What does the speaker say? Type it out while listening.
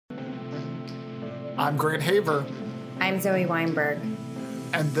I'm Grant Haver. I'm Zoe Weinberg.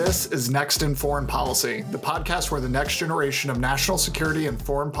 And this is Next in Foreign Policy, the podcast where the next generation of national security and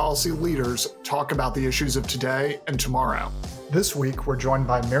foreign policy leaders talk about the issues of today and tomorrow. This week, we're joined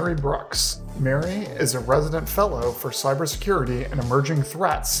by Mary Brooks. Mary is a resident fellow for cybersecurity and emerging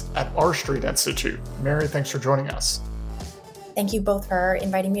threats at R Street Institute. Mary, thanks for joining us. Thank you both for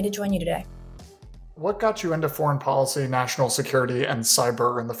inviting me to join you today. What got you into foreign policy, national security, and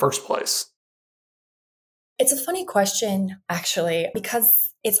cyber in the first place? It's a funny question, actually,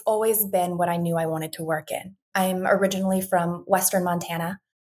 because it's always been what I knew I wanted to work in. I'm originally from Western Montana,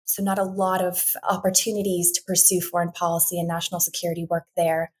 so not a lot of opportunities to pursue foreign policy and national security work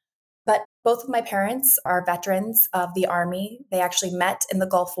there. But both of my parents are veterans of the Army. They actually met in the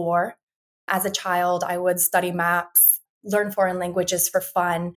Gulf War. As a child, I would study maps, learn foreign languages for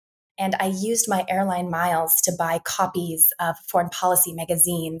fun, and I used my airline miles to buy copies of foreign policy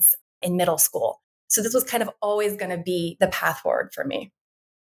magazines in middle school. So this was kind of always going to be the path forward for me.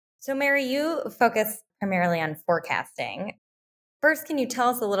 So Mary, you focus primarily on forecasting. First, can you tell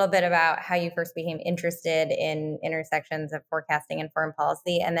us a little bit about how you first became interested in intersections of forecasting and foreign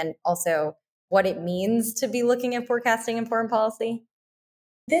policy, and then also what it means to be looking at forecasting and foreign policy?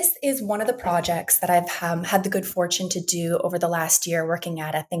 This is one of the projects that I've had the good fortune to do over the last year working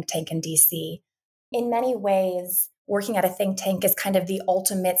at a think tank in DC. In many ways, working at a think tank is kind of the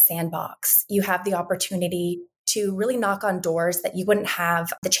ultimate sandbox. You have the opportunity to really knock on doors that you wouldn't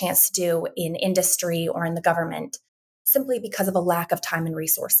have the chance to do in industry or in the government, simply because of a lack of time and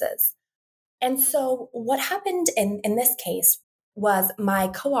resources. And so what happened in this case was my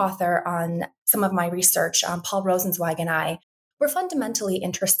co-author on some of my research, Paul Rosenzweig and I, were fundamentally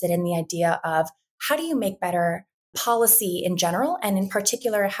interested in the idea of how do you make better policy in general, and in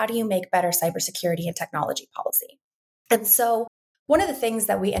particular, how do you make better cybersecurity and technology policy? And so one of the things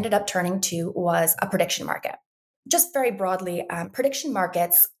that we ended up turning to was a prediction market. Just very broadly, prediction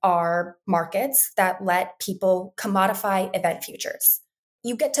markets are markets that let people commodify event futures.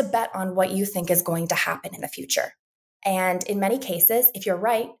 You get to bet on what you think is going to happen in the future. And in many cases, if you're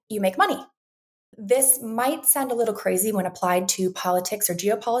right, you make money. This might sound a little crazy when applied to politics or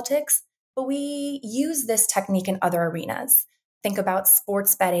geopolitics, but we use this technique in other arenas. Think about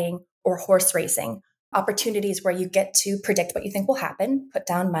sports betting or horse racing, opportunities where you get to predict what you think will happen, put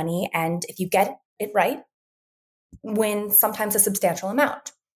down money, and if you get it right, win sometimes a substantial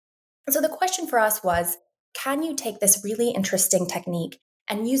amount. And so the question for us was, can you take this really interesting technique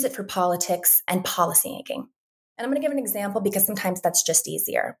and use it for politics and policymaking? And I'm going to give an example because sometimes that's just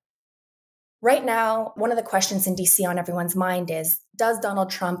easier. Right now, one of the questions in DC on everyone's mind is, does Donald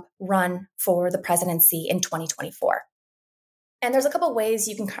Trump run for the presidency in 2024? And there's a couple ways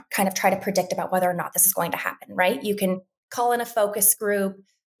you can kind of try to predict about whether or not this is going to happen, right? You can call in a focus group,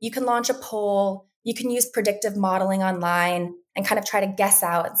 you can launch a poll, you can use predictive modeling online and kind of try to guess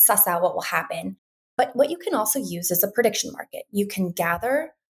out and suss out what will happen. But what you can also use is a prediction market. You can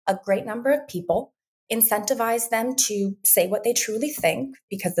gather a great number of people, incentivize them to say what they truly think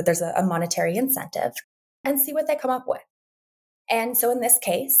because there's a monetary incentive, and see what they come up with. And so in this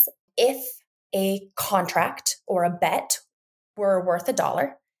case, if a contract or a bet were worth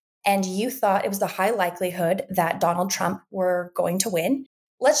 $1 and you thought it was the high likelihood that Donald Trump were going to win,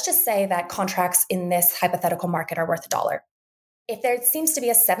 let's just say that contracts in this hypothetical market are worth $1. If there seems to be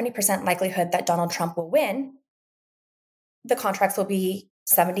a 70% likelihood that Donald Trump will win, the contracts will be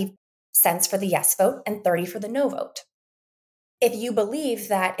 70 cents for the yes vote and 30 for the no vote. If you believe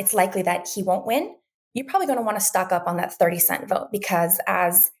that it's likely that he won't win, you're probably going to want to stock up on that 30-cent vote, because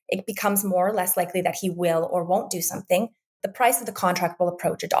as it becomes more or less likely that he will or won't do something, the price of the contract will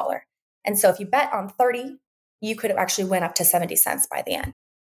approach $1. And so if you bet on 30, you could actually win up to 70 cents by the end.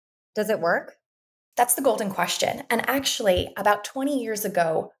 Does it work? That's the golden question. And actually, about 20 years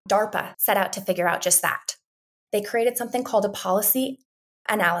ago, DARPA set out to figure out just that. They created something called a policy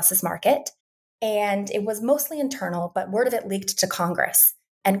analysis market, and it was mostly internal, but word of it leaked to Congress,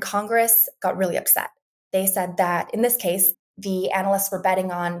 and Congress got really upset. They said that in this case, the analysts were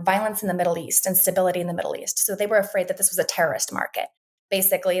betting on violence in the Middle East and stability in the Middle East. So they were afraid that this was a terrorist market,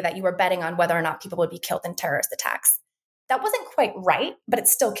 basically that you were betting on whether or not people would be killed in terrorist attacks. That wasn't quite right, but it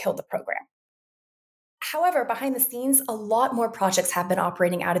still killed the program. However, behind the scenes, a lot more projects have been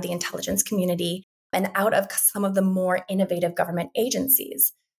operating out of the intelligence community and out of some of the more innovative government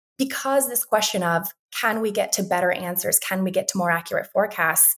agencies, because this question of, can we get to better answers? Can we get to more accurate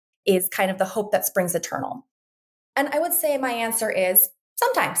forecasts? Is kind of the hope that springs eternal. And I would say my answer is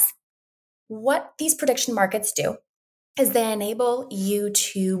sometimes. What these prediction markets do is they enable you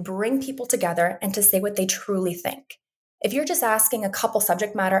to bring people together and to say what they truly think. If you're just asking a couple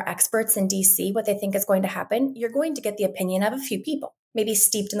subject matter experts in DC what they think is going to happen, you're going to get the opinion of a few people, maybe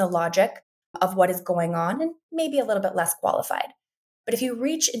steeped in the logic of what is going on and maybe a little bit less qualified. But if you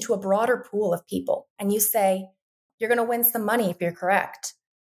reach into a broader pool of people and you say, you're going to win some money if you're correct,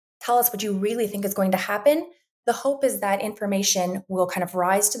 tell us what you really think is going to happen, the hope is that information will kind of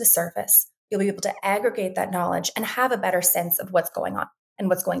rise to the surface. You'll be able to aggregate that knowledge and have a better sense of what's going on and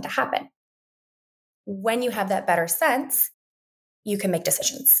what's going to happen. When you have that better sense, you can make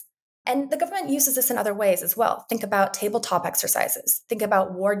decisions. And the government uses this in other ways as well. Think about tabletop exercises. Think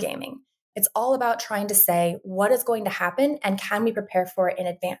about wargaming. It's all about trying to say what is going to happen and can we prepare for it in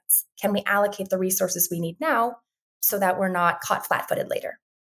advance? Can we allocate the resources we need now so that we're not caught flat-footed later?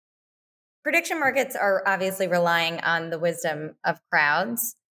 Prediction markets are obviously relying on the wisdom of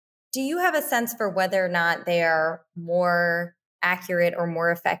crowds. Do you have a sense for whether or not they are more accurate or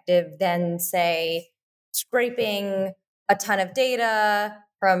more effective than, say, scraping a ton of data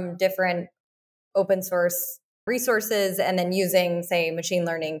from different open source resources and then using, say, machine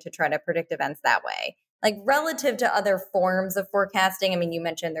learning to try to predict events that way? Like relative to other forms of forecasting, I mean, you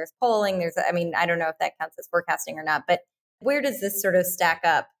mentioned there's polling, I don't know if that counts as forecasting or not, but where does this sort of stack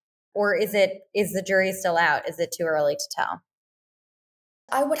up? Or is the jury still out? Is it too early to tell?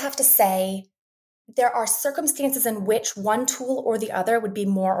 I would have to say there are circumstances in which one tool or the other would be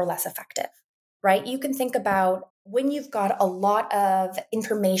more or less effective, right? You can think about when you've got a lot of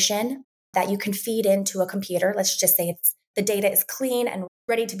information that you can feed into a computer. Let's just say the data is clean and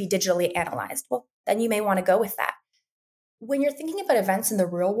ready to be digitally analyzed. Well, then you may want to go with that. When you're thinking about events in the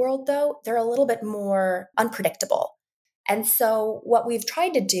real world, though, they're a little bit more unpredictable. And so what we've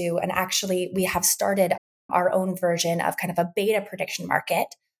tried to do, and actually we have started our own version of kind of a beta prediction market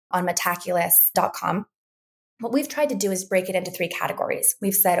on Metaculus.com. What we've tried to do is break it into 3 categories.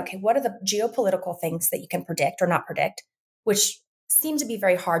 We've said, okay, what are the geopolitical things that you can predict or not predict, which seem to be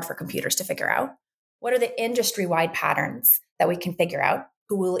very hard for computers to figure out? What are the industry-wide patterns that we can figure out?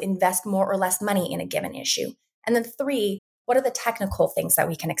 Who will invest more or less money in a given issue? And then 3, what are the technical things that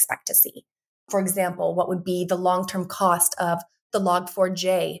we can expect to see? For example, what would be the long-term cost of the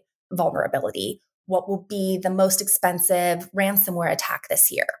Log4j vulnerability? What will be the most expensive ransomware attack this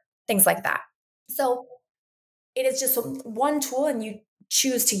year? Things like that. So it is just one tool and you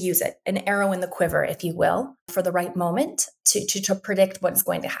choose to use it, an arrow in the quiver, if you will, for the right moment to predict what's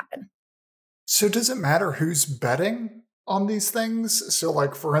going to happen. So does it matter who's betting on these things? So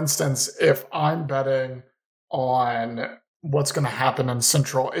like, for instance, if I'm betting on what's going to happen in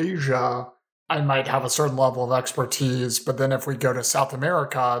Central Asia, I might have a certain level of expertise, but then if we go to South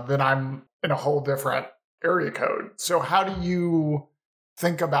America, then I'm in a whole different area code. So how do you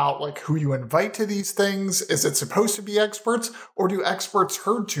think about like who you invite to these things? Is it supposed to be experts, or do experts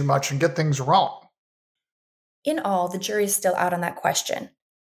herd too much and get things wrong? In all, the jury is still out on that question.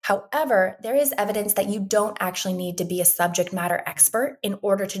 However, there is evidence that you don't actually need to be a subject matter expert in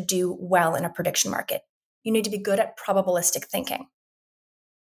order to do well in a prediction market. You need to be good at probabilistic thinking.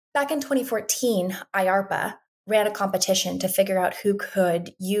 Back in 2014, IARPA ran a competition to figure out who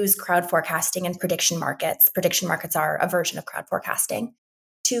could use crowd forecasting in prediction markets. Prediction markets are a version of crowd forecasting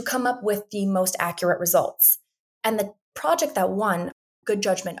to come up with the most accurate results. And the project that won, Good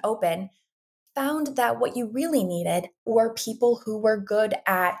Judgment Open, found that what you really needed were people who were good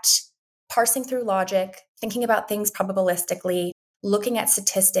at parsing through logic, thinking about things probabilistically, looking at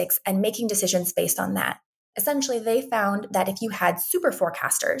statistics, and making decisions based on that. Essentially, they found that if you had super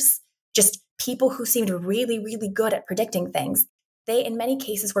forecasters, just people who seemed really, really good at predicting things, they in many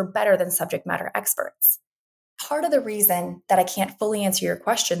cases were better than subject matter experts. Part of the reason that I can't fully answer your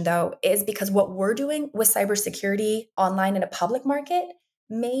question, though, is because what we're doing with cybersecurity online in a public market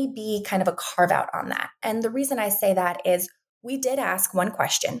may be kind of a carve out on that. And the reason I say that is we did ask one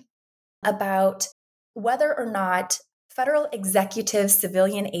question about whether or not federal executive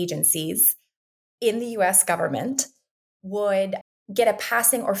civilian agencies in the US government would get a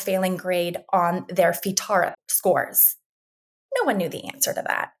passing or failing grade on their FITARA scores. No one knew the answer to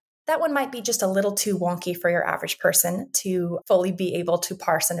that. That one might be just a little too wonky for your average person to fully be able to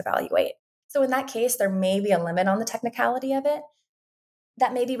parse and evaluate. So in that case, there may be a limit on the technicality of it.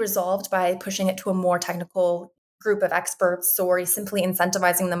 That may be resolved by pushing it to a more technical group of experts or simply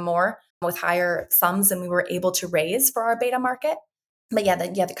incentivizing them more with higher sums than we were able to raise for our beta market. But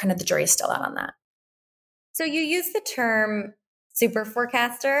the jury is still out on that. So you use the term super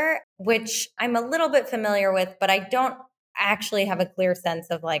forecaster, which I'm a little bit familiar with, but I don't actually have a clear sense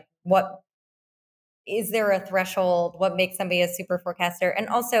of like, what is there a threshold? What makes somebody a super forecaster? And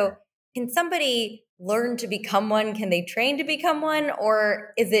also, can somebody learn to become one? Can they train to become one?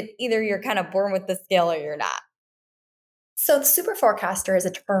 Or is it either you're kind of born with the skill or you're not? So the super forecaster is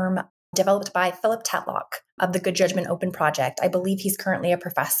a term developed by Philip Tetlock of the Good Judgment Open Project. I believe he's currently a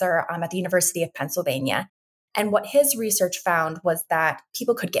professor at the University of Pennsylvania. And what his research found was that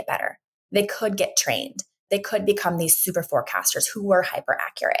people could get better. They could get trained. They could become these super forecasters who were hyper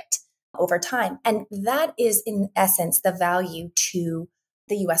accurate over time. And that is, in essence, the value to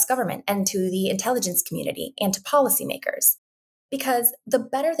the US government and to the intelligence community and to policymakers. Because the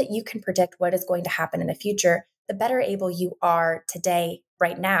better that you can predict what is going to happen in the future, the better able you are today,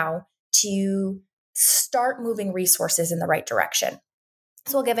 right now, to start moving resources in the right direction.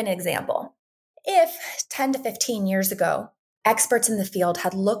 So I'll give an example. If 10 to 15 years ago, experts in the field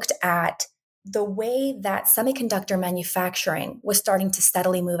had looked at the way that semiconductor manufacturing was starting to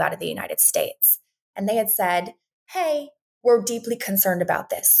steadily move out of the United States, and they had said, hey, we're deeply concerned about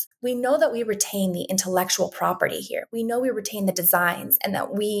this. We know that we retain the intellectual property here. We know we retain the designs and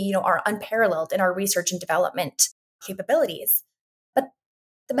that we, are unparalleled in our research and development capabilities. But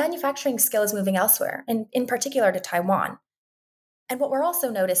the manufacturing skill is moving elsewhere, and in particular to Taiwan. And what we're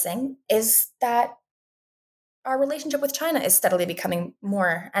also noticing is that our relationship with China is steadily becoming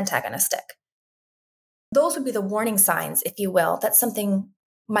more antagonistic. Those would be the warning signs, if you will, that something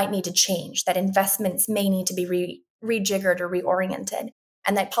might need to change, that investments may need to be rejiggered or reoriented,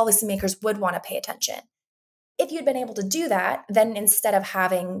 and that policymakers would want to pay attention. If you'd been able to do that, then instead of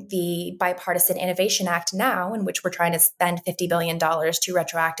having the Bipartisan Innovation Act now, in which we're trying to spend $50 billion to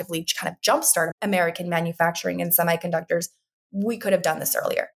retroactively kind of jumpstart American manufacturing in semiconductors, we could have done this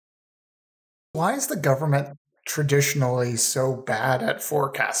earlier. Why is the government traditionally so bad at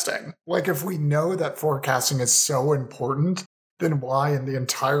forecasting? Like, if we know that forecasting is so important, then why in the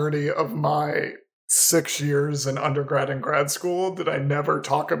entirety of my 6 years in undergrad and grad school did I never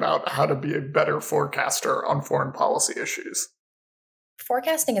talk about how to be a better forecaster on foreign policy issues?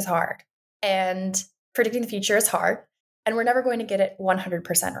 Forecasting is hard, and predicting the future is hard, and we're never going to get it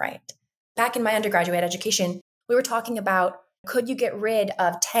 100% right. Back in my undergraduate education, we were talking about, could you get rid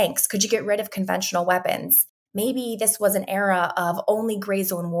of tanks? Could you get rid of conventional weapons? Maybe this was an era of only gray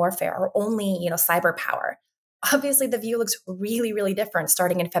zone warfare or only, cyber power. Obviously, the view looks really, really different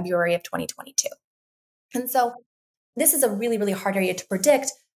starting in February of 2022. And so this is a really, really hard area to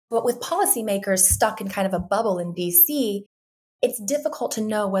predict. But with policymakers stuck in kind of a bubble in DC, it's difficult to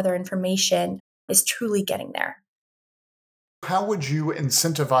know whether information is truly getting there. How would you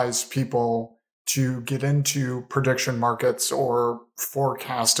incentivize people to get into prediction markets or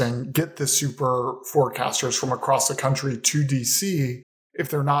forecasting, get the super forecasters from across the country to DC if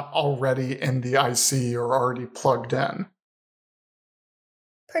they're not already in the IC or already plugged in?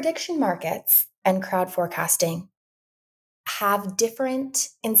 Prediction markets and crowd forecasting have different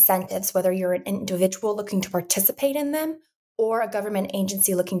incentives, whether you're an individual looking to participate in them or a government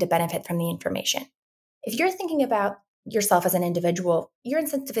agency looking to benefit from the information. If you're thinking about yourself as an individual, your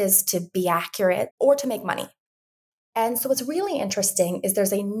incentive is to be accurate or to make money. And so what's really interesting is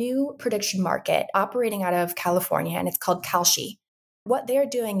there's a new prediction market operating out of California, and it's called Kalshi. What they're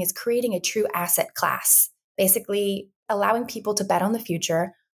doing is creating a true asset class, basically allowing people to bet on the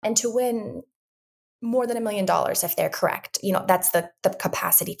future and to win more than $1 million if they're correct. That's the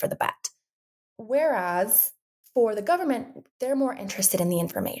capacity for the bet. Whereas for the government, they're more interested in the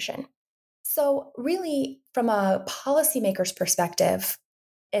information. So really, from a policymaker's perspective,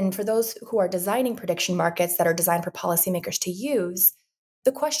 and for those who are designing prediction markets that are designed for policymakers to use,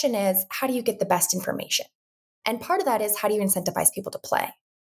 the question is, how do you get the best information? And part of that is, how do you incentivize people to play?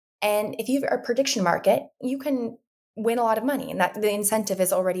 And if you have a prediction market, you can win a lot of money, and that the incentive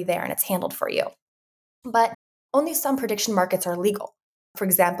is already there and it's handled for you. But only some prediction markets are legal. For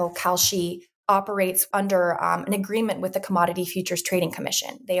example, Kalshi operates under an agreement with the Commodity Futures Trading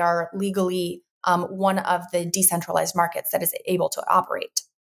Commission. They are legally one of the decentralized markets that is able to operate.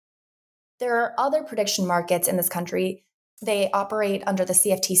 There are other prediction markets in this country. They operate under the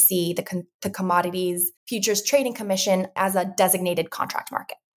CFTC, the Commodities Futures Trading Commission, as a designated contract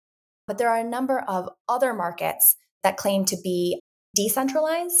market. But there are a number of other markets that claim to be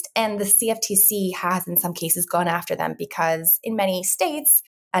decentralized, and the CFTC has in some cases gone after them because in many states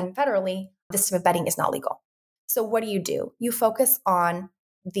and federally, this type of betting is not legal. So what do? You focus on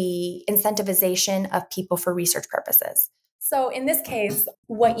the incentivization of people for research purposes. So in this case,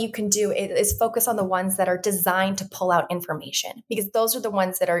 what you can do is focus on the ones that are designed to pull out information, because those are the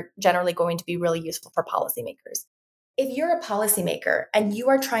ones that are generally going to be really useful for policymakers. If you're a policymaker and you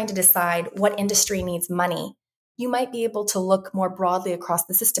are trying to decide what industry needs money, you might be able to look more broadly across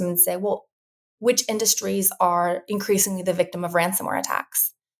the system and say, well, which industries are increasingly the victim of ransomware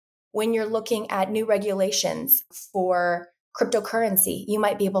attacks? When you're looking at new regulations for cryptocurrency, you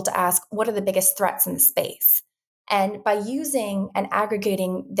might be able to ask, what are the biggest threats in the space? And by using and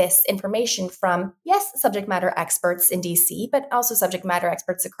aggregating this information from, yes, subject matter experts in DC, but also subject matter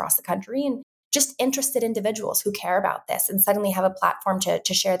experts across the country and just interested individuals who care about this and suddenly have a platform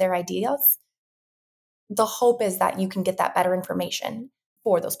to share their ideas, the hope is that you can get that better information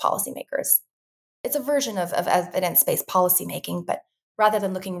for those policymakers. It's a version of evidence-based policymaking, but rather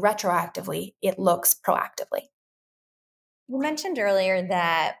than looking retroactively, it looks proactively. You mentioned earlier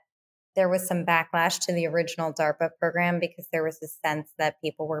that there was some backlash to the original DARPA program because there was this sense that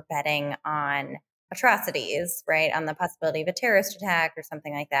people were betting on atrocities, right? On the possibility of a terrorist attack or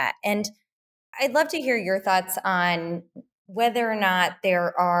something like that. And I'd love to hear your thoughts on whether or not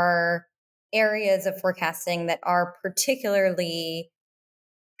there are areas of forecasting that are particularly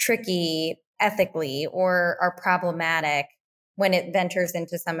tricky ethically or are problematic when it ventures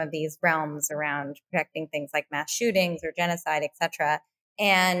into some of these realms around protecting things like mass shootings or genocide, et cetera,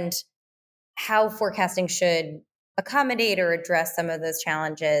 and how forecasting should accommodate or address some of those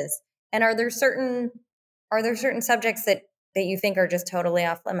challenges. And are there certain subjects that you think are just totally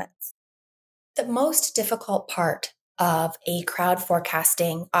off limits? The most difficult part of a crowd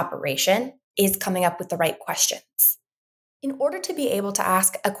forecasting operation is coming up with the right questions. In order to be able to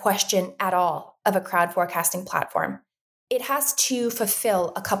ask a question at all of a crowd forecasting platform, it has to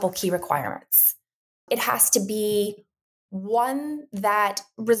fulfill a couple key requirements. It has to be one that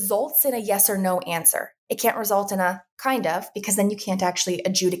results in a yes or no answer. It can't result in a kind of, because then you can't actually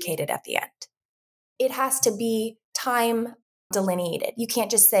adjudicate it at the end. It has to be time delineated. You can't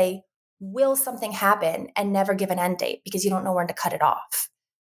just say, will something happen and never give an end date because you don't know when to cut it off.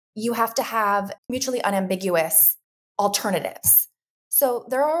 You have to have mutually unambiguous alternatives. So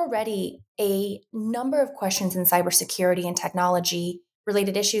there are already a number of questions in cybersecurity and technology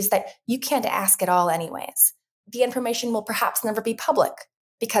related issues that you can't ask at all anyways. The information will perhaps never be public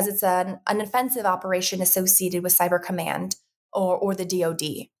because it's an offensive operation associated with Cyber Command or the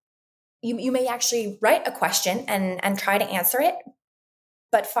DoD. You may actually write a question and try to answer it,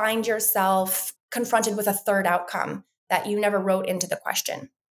 but find yourself confronted with a third outcome that you never wrote into the question.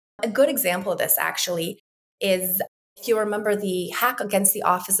 A good example of this actually is, if you remember the hack against the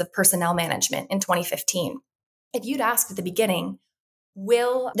Office of Personnel Management in 2015. If you'd asked at the beginning,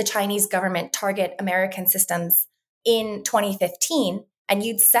 will the Chinese government target American systems in 2015, and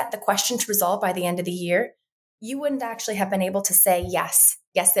you'd set the question to resolve by the end of the year, you wouldn't actually have been able to say, yes,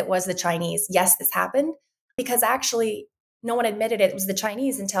 it was the Chinese. Yes, this happened, because actually no one admitted it was the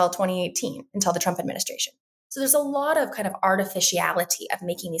Chinese until 2018, until the Trump administration. So there's a lot of kind of artificiality of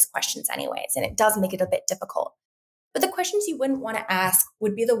making these questions anyways, and it does make it a bit difficult. But the questions you wouldn't want to ask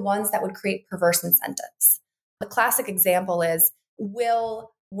would be the ones that would create perverse incentives. The classic example is,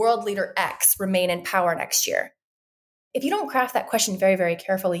 will world leader X remain in power next year? If you don't craft that question very, very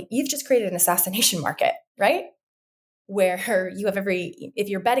carefully, you've just created an assassination market, right? Where you have if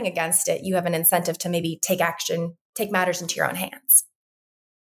you're betting against it, you have an incentive to maybe take action, take matters into your own hands.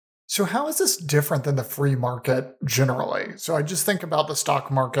 So how is this different than the free market generally? So I just think about the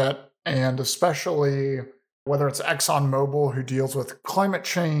stock market, and especially whether it's ExxonMobil, who deals with climate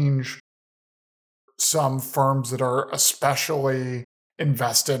change, some firms that are especially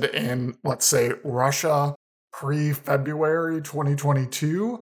invested in, let's say, Russia pre-February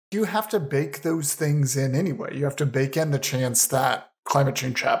 2022. You have to bake those things in anyway. You have to bake in the chance that climate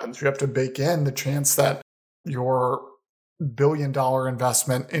change happens. You have to bake in the chance that your billion-dollar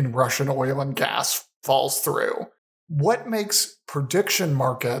investment in Russian oil and gas falls through. What makes prediction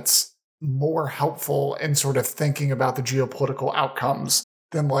markets more helpful in sort of thinking about the geopolitical outcomes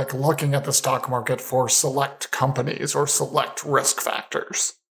than like looking at the stock market for select companies or select risk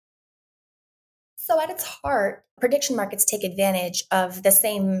factors? So at its heart, prediction markets take advantage of the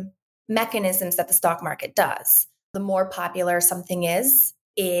same mechanisms that the stock market does. The more popular something is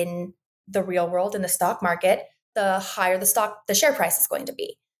in the real world, in the stock market, the higher the share price is going to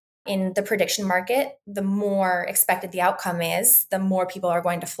be. In the prediction market, the more expected the outcome is, the more people are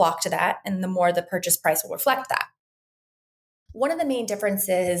going to flock to that, and the more the purchase price will reflect that. One of the main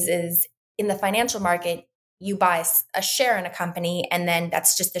differences is in the financial market, you buy a share in a company, and then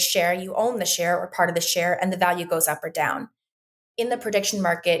that's just the share. You own the share or part of the share, and the value goes up or down. In the prediction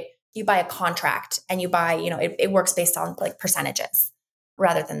market, you buy a contract, and you buy, it works based on like percentages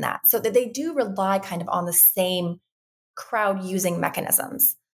rather than that. So that they do rely kind of on the same crowd using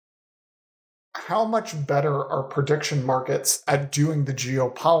mechanisms. How much better are prediction markets at doing the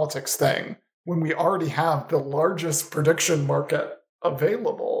geopolitics thing when we already have the largest prediction market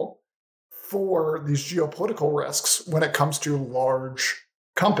available for these geopolitical risks when it comes to large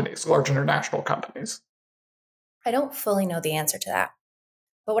companies, large international companies? I don't fully know the answer to that.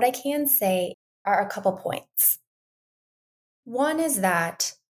 But what I can say are a couple points. One is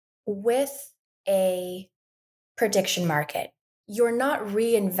that with a prediction market, you're not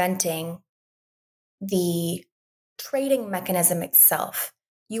reinventing the trading mechanism itself.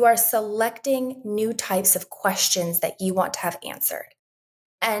 You are selecting new types of questions that you want to have answered.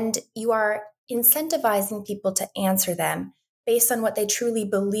 And you are incentivizing people to answer them based on what they truly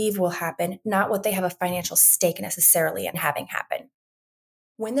believe will happen, not what they have a financial stake necessarily in having happen.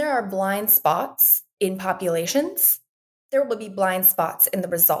 When there are blind spots in populations, there will be blind spots in the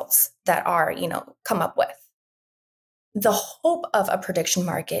results that are, come up with. The hope of a prediction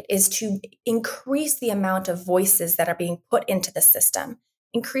market is to increase the amount of voices that are being put into the system,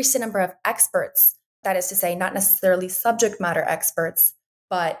 increase the number of experts, that is to say, not necessarily subject matter experts,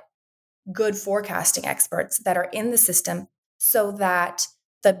 but good forecasting experts that are in the system so that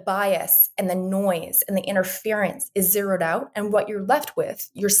the bias and the noise and the interference is zeroed out. And what you're left with,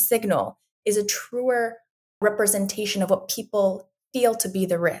 your signal, is a truer representation of what people feel to be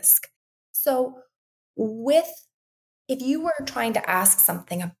the risk. So if you were trying to ask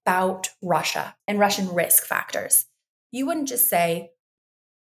something about Russia and Russian risk factors, you wouldn't just say,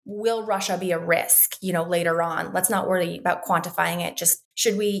 will Russia be a risk, later on? Let's not worry about quantifying it. Just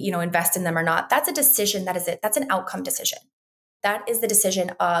should we, invest in them or not? That's a decision. That is it. That's an outcome decision. That is the decision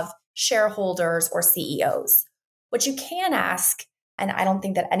of shareholders or CEOs. What you can ask, and I don't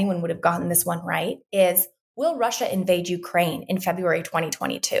think that anyone would have gotten this one right, is will Russia invade Ukraine in February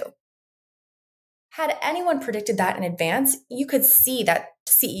 2022? Had anyone predicted that in advance, you could see that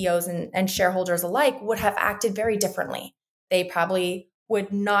CEOs and shareholders alike would have acted very differently. They probably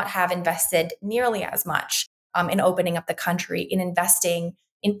would not have invested nearly as much in opening up the country, in investing,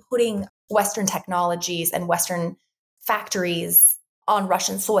 in putting Western technologies and Western factories on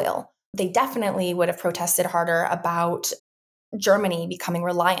Russian soil. They definitely would have protested harder about Germany becoming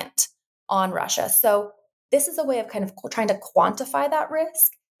reliant on Russia. So this is a way of kind of trying to quantify that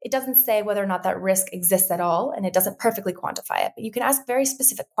risk. It doesn't say whether or not that risk exists at all, and it doesn't perfectly quantify it, but you can ask very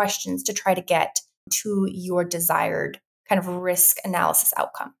specific questions to try to get to your desired kind of risk analysis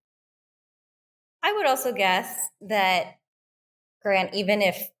outcome. I would also guess that, Grant, even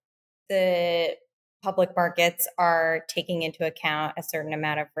if the public markets are taking into account a certain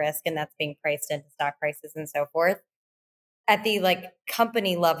amount of risk and that's being priced into stock prices and so forth, at the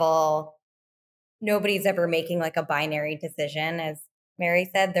company level, nobody's ever making a binary decision. As Mary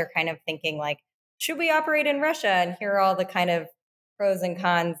said, they're kind of thinking should we operate in Russia? And here are all the kind of pros and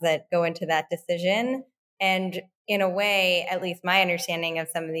cons that go into that decision. And in a way, at least my understanding of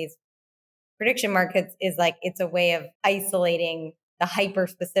some of these prediction markets is it's a way of isolating the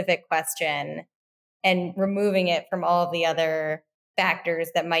hyper-specific question and removing it from all the other factors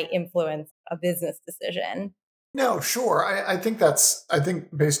that might influence a business decision. No, sure. I think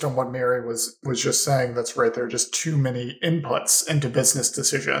based on what Mary was just saying, that's right. There are just too many inputs into business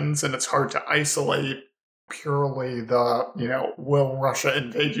decisions, and it's hard to isolate purely the, will Russia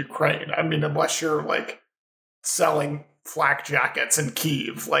invade Ukraine? I mean, unless you're selling flak jackets in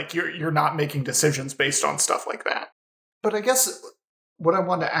Kyiv, you're not making decisions based on stuff like that. But I guess what I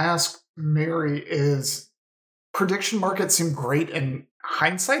want to ask Mary is, prediction markets seem great in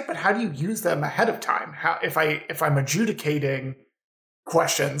hindsight, but how do you use them ahead of time? How if I'm adjudicating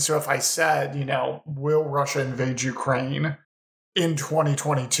questions, so if I said, will Russia invade Ukraine in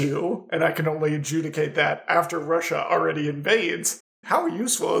 2022, and I can only adjudicate that after Russia already invades, how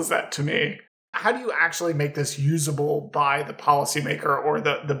useful is that to me? How do you actually make this usable by the policymaker or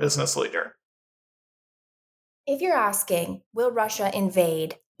the business leader? If you're asking, will Russia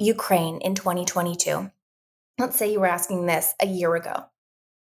invade Ukraine in 2022? Let's say you were asking this a year ago.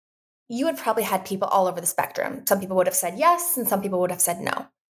 You would probably had people all over the spectrum. Some people would have said yes, and some people would have said no.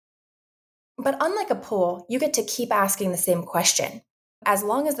 But unlike a poll, you get to keep asking the same question. As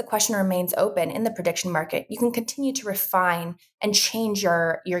long as the question remains open in the prediction market, you can continue to refine and change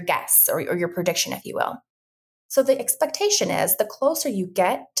your guess or your prediction, if you will. So the expectation is the closer you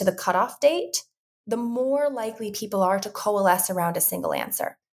get to the cutoff date, the more likely people are to coalesce around a single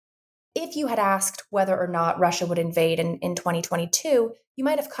answer. If you had asked whether or not Russia would invade in 2022, you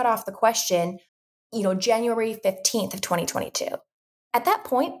might have cut off the question, January 15th of 2022. At that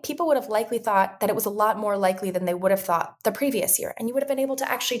point, people would have likely thought that it was a lot more likely than they would have thought the previous year. And you would have been able to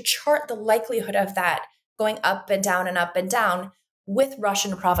actually chart the likelihood of that going up and down with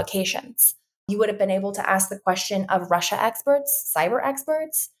Russian provocations. You would have been able to ask the question of Russia experts, cyber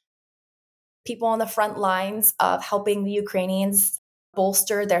experts, people on the front lines of helping the Ukrainians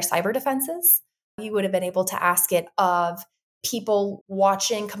bolster their cyber defenses. You would have been able to ask it of people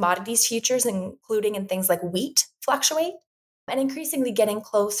watching commodities futures, including in things like wheat, fluctuate, and increasingly getting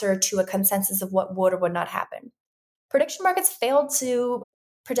closer to a consensus of what would or would not happen. Prediction markets failed to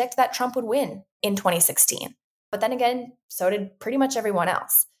predict that Trump would win in 2016. But then again, so did pretty much everyone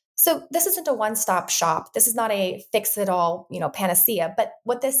else. So this isn't a one-stop shop. This is not a fix-it-all, panacea. But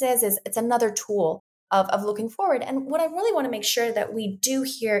what this is it's another tool of looking forward. And what I really want to make sure that we do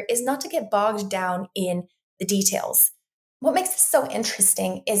here is not to get bogged down in the details. What makes this so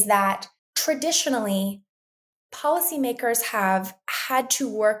interesting is that traditionally, policymakers have had to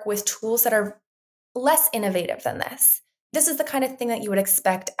work with tools that are less innovative than this. This is the kind of thing that you would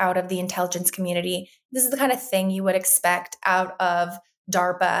expect out of the intelligence community. This is the kind of thing you would expect out of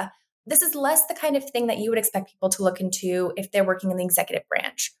DARPA. This is less the kind of thing that you would expect people to look into if they're working in the executive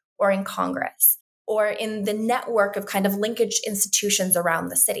branch or in Congress or in the network of kind of linkage institutions around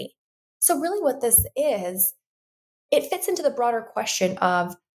the city. So really what this is, it fits into the broader question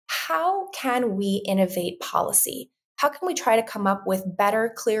of how can we innovate policy? How can we try to come up with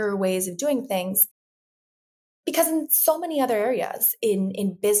better, clearer ways of doing things? Because in so many other areas,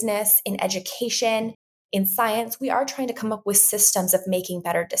 in business, in education, in science, we are trying to come up with systems of making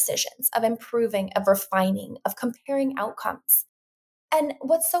better decisions, of improving, of refining, of comparing outcomes. And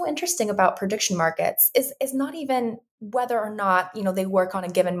what's so interesting about prediction markets is not even whether or not, they work on a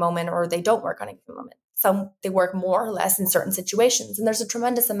given moment or they don't work on a given moment. Some, they work more or less in certain situations. And there's a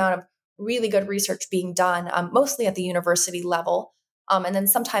tremendous amount of really good research being done, mostly at the university level, and then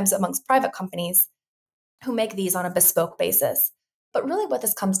sometimes amongst private companies who make these on a bespoke basis. But really what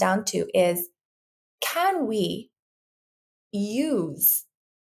this comes down to is, can we use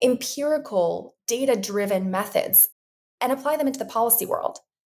empirical, data-driven methods and apply them into the policy world,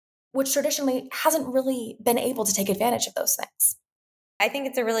 which traditionally hasn't really been able to take advantage of those things? I think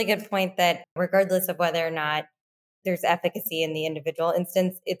it's a really good point that regardless of whether or not there's efficacy in the individual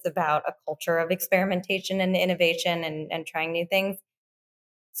instance, it's about a culture of experimentation and innovation and trying new things.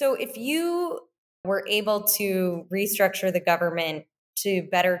 So if you were able to restructure the government to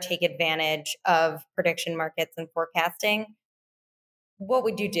better take advantage of prediction markets and forecasting, what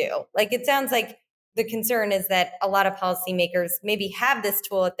would you do? Like, it sounds like the concern is that a lot of policymakers maybe have this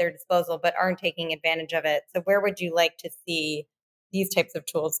tool at their disposal, but aren't taking advantage of it. So where would you like to see these types of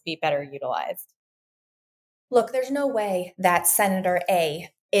tools be better utilized? Look, there's no way that Senator A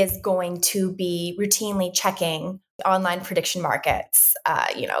is going to be routinely checking online prediction markets.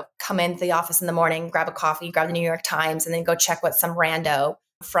 Come into the office in the morning, grab a coffee, grab the New York Times, and then go check what some rando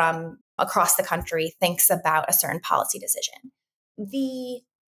from across the country thinks about a certain policy decision. The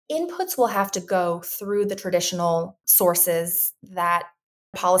inputs will have to go through the traditional sources that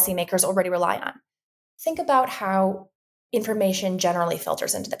policymakers already rely on. Think about how information generally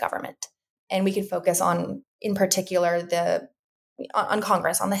filters into the government. And we can focus on, in particular, on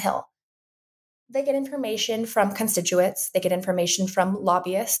Congress, on the Hill. They get information from constituents. They get information from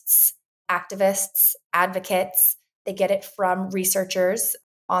lobbyists, activists, advocates. They get it from researchers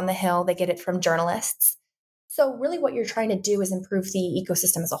on the Hill. They get it from journalists. So really what you're trying to do is improve the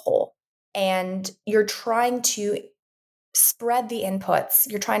ecosystem as a whole. And you're trying to spread the inputs.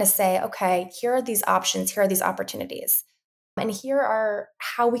 You're trying to say, okay, here are these options, here are these opportunities. And here are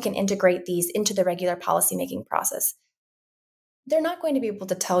how we can integrate these into the regular policymaking process. They're not going to be able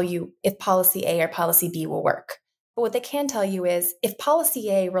to tell you if policy A or policy B will work. But what they can tell you is if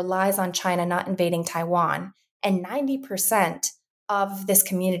policy A relies on China not invading Taiwan, and 90% of this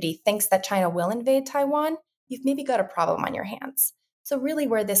community thinks that China will invade Taiwan, you've maybe got a problem on your hands. So really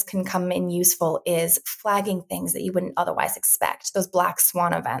where this can come in useful is flagging things that you wouldn't otherwise expect, those black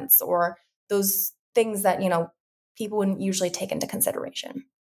swan events or those things that, people wouldn't usually take into consideration.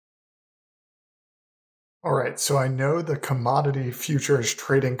 All right, so I know the Commodity Futures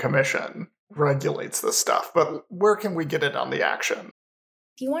Trading Commission regulates this stuff, but where can we get it on the action?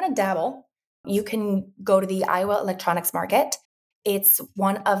 If you want to dabble, you can go to the Iowa Electronics Market. It's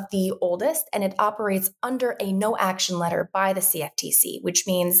one of the oldest, and it operates under a no action letter by the CFTC, which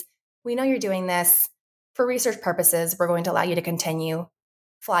means we know you're doing this for research purposes. We're going to allow you to continue.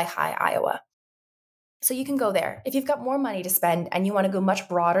 Fly high, Iowa. So you can go there. If you've got more money to spend and you want to go much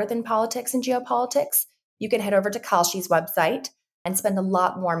broader than politics and geopolitics, you can head over to Kalshi's website and spend a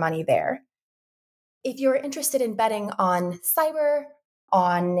lot more money there. If you're interested in betting on cyber,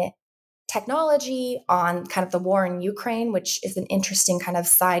 on technology, on kind of the war in Ukraine, which is an interesting kind of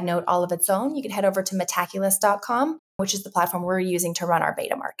side note all of its own, you can head over to metaculus.com, which is the platform we're using to run our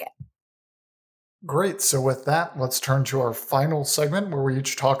beta market. Great. So with that, let's turn to our final segment where we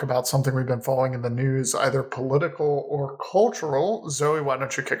each talk about something we've been following in the news, either political or cultural. Zoe, why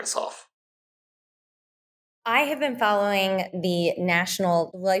don't you kick us off? I have been following the national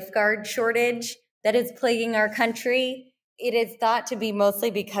lifeguard shortage that is plaguing our country. It is thought to be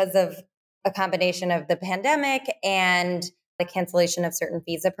mostly because of a combination of the pandemic and the cancellation of certain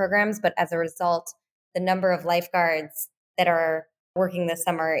visa programs. But as a result, the number of lifeguards that are working this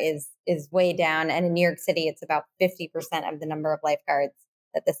summer is way down. And in New York City, it's about 50% of the number of lifeguards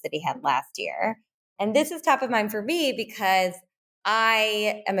that the city had last year. And this is top of mind for me because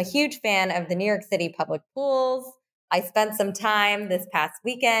I am a huge fan of the New York City public pools. I spent some time this past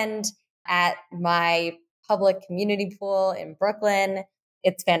weekend at my public community pool in Brooklyn.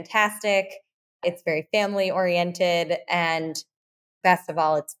 It's fantastic. It's very family oriented. And best of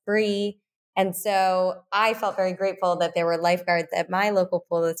all, it's free. And so I felt very grateful that there were lifeguards at my local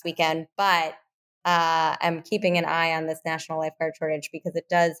pool this weekend, but I'm keeping an eye on this national lifeguard shortage because it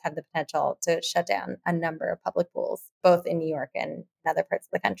does have the potential to shut down a number of public pools, both in New York and in other parts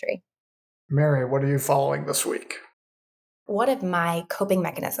of the country. Mary, what are you following this week? One of my coping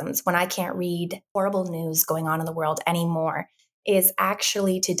mechanisms when I can't read horrible news going on in the world anymore is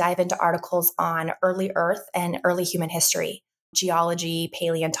actually to dive into articles on early Earth and early human history, geology,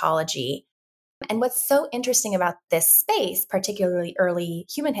 paleontology. And what's so interesting about this space, particularly early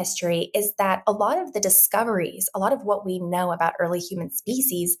human history, is that a lot of the discoveries, a lot of what we know about early human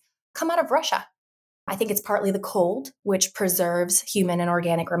species come out of Russia. I think it's partly the cold, which preserves human and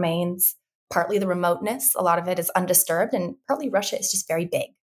organic remains, partly the remoteness, a lot of it is undisturbed, and partly Russia is just very big.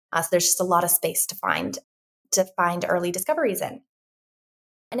 So there's just a lot of space to find early discoveries in.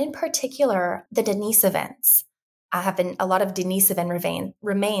 And in particular, the Denisovans. A lot of Denisovan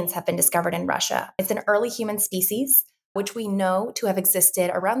remains have been discovered in Russia. It's an early human species, which we know to have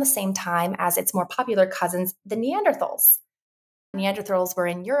existed around the same time as its more popular cousins, the Neanderthals. Neanderthals were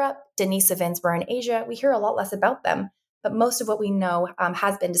in Europe, Denisovans were in Asia. We hear a lot less about them, but most of what we know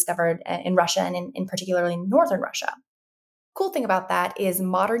has been discovered in Russia and in particularly in northern Russia. Cool thing about that is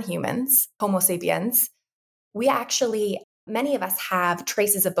modern humans, Homo sapiens, many of us have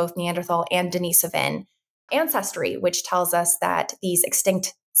traces of both Neanderthal and Denisovan ancestry, which tells us that these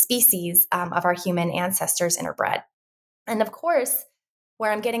extinct species of our human ancestors interbred. And of course,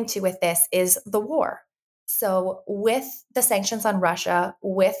 where I'm getting to with this is the war. So with the sanctions on Russia,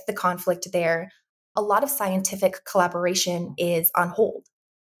 with the conflict there, a lot of scientific collaboration is on hold.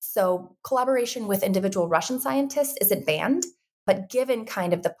 So collaboration with individual Russian scientists isn't banned, but given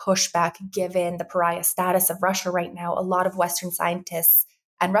kind of the pushback, given the pariah status of Russia right now, a lot of Western scientists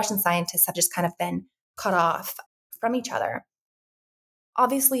and Russian scientists have just kind of been cut off from each other.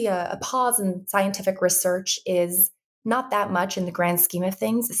 Obviously, a pause in scientific research is not that much in the grand scheme of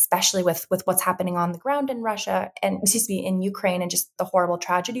things, especially with what's happening on the ground in Russia and, in Ukraine and just the horrible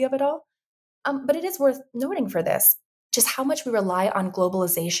tragedy of it all. But it is worth noting for this, just how much we rely on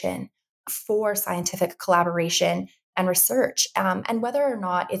globalization for scientific collaboration and research, and whether or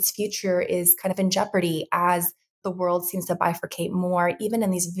not its future is kind of in jeopardy as the world seems to bifurcate more, even in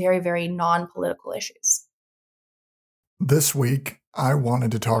these very, very non-political issues. This week, I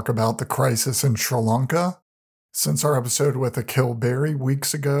wanted to talk about the crisis in Sri Lanka. Since our episode with Akhil Berry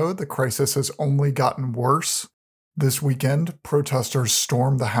weeks ago, the crisis has only gotten worse. This weekend, protesters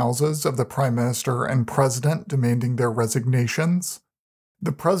stormed the houses of the Prime Minister and President demanding their resignations.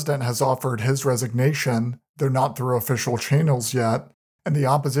 The President has offered his resignation, though not through official channels yet, and the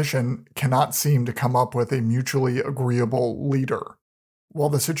opposition cannot seem to come up with a mutually agreeable leader. While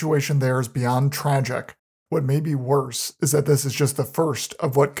the situation there is beyond tragic, what may be worse is that this is just the first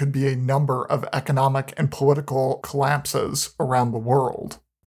of what could be a number of economic and political collapses around the world.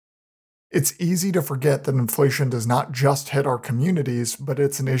 It's easy to forget that inflation does not just hit our communities, but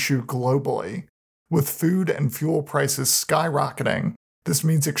it's an issue globally. With food and fuel prices skyrocketing, this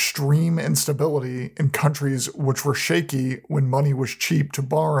means extreme instability in countries which were shaky when money was cheap to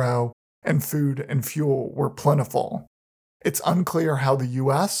borrow and food and fuel were plentiful. It's unclear how the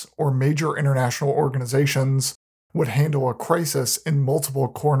US or major international organizations would handle a crisis in multiple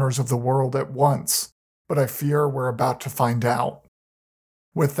corners of the world at once, but I fear we're about to find out.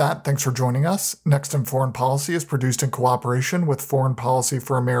 With that, thanks for joining us. Next in Foreign Policy is produced in cooperation with Foreign Policy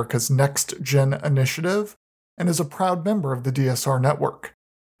for America's Next Gen initiative and is a proud member of the DSR network.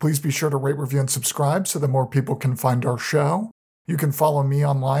 Please be sure to rate, review, and subscribe so that more people can find our show. You can follow me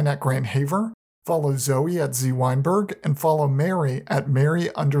online at Grant Haver, follow Zoe at Z Weinberg, and follow Mary at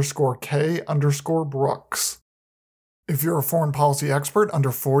Mary_K_Brooks. If you're a foreign policy expert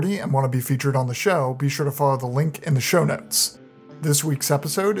under 40 and want to be featured on the show, be sure to follow the link in the show notes. This week's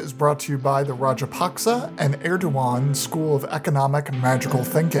episode is brought to you by the Rajapaksa and Erdogan School of Economic Magical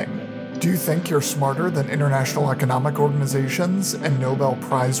Thinking. Do you think you're smarter than international economic organizations and Nobel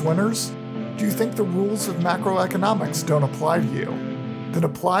Prize winners? Do you think the rules of macroeconomics don't apply to you? Then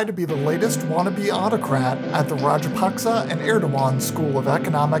apply to be the latest wannabe autocrat at the Rajapaksa and Erdogan School of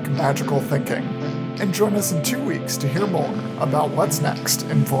Economic Magical Thinking. And join us in 2 weeks to hear more about what's next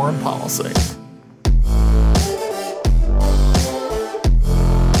in foreign policy.